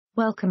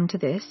Welcome to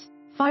this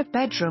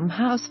 5-bedroom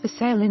house for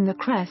sale in the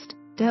Crest,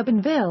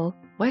 Durbanville,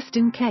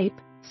 Western Cape,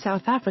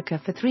 South Africa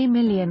for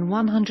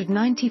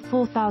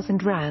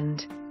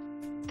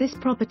R3,194,000. This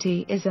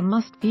property is a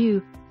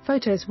must-view,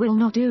 photos will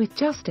not do it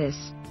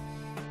justice.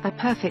 A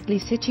perfectly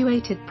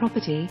situated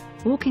property,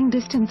 walking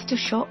distance to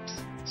shops,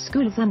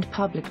 schools and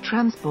public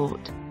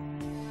transport.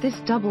 This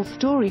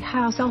double-story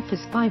house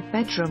offers 5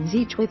 bedrooms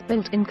each with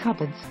built-in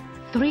cupboards,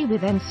 3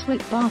 with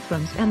ensuite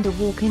bathrooms and a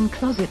walk-in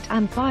closet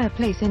and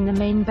fireplace in the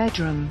main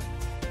bedroom.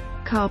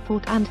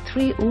 Carport and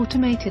 3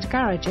 automated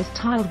garages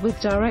tiled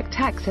with direct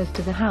access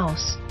to the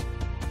house.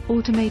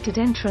 Automated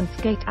entrance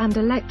gate and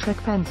electric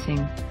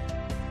fencing.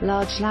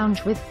 Large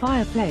lounge with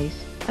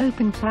fireplace,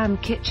 open-plan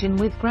kitchen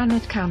with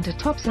granite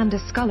countertops and a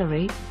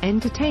scullery,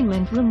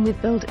 entertainment room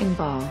with built-in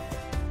bar.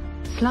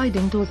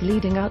 Sliding doors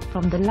leading out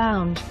from the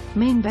lounge,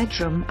 main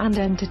bedroom and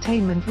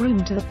entertainment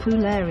room to the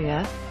pool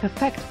area,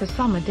 perfect for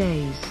summer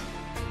days.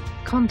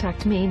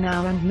 Contact me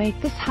now and make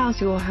this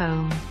house your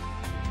home.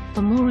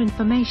 For more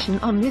information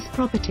on this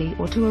property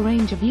or to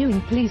arrange a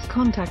viewing, please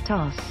contact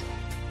us.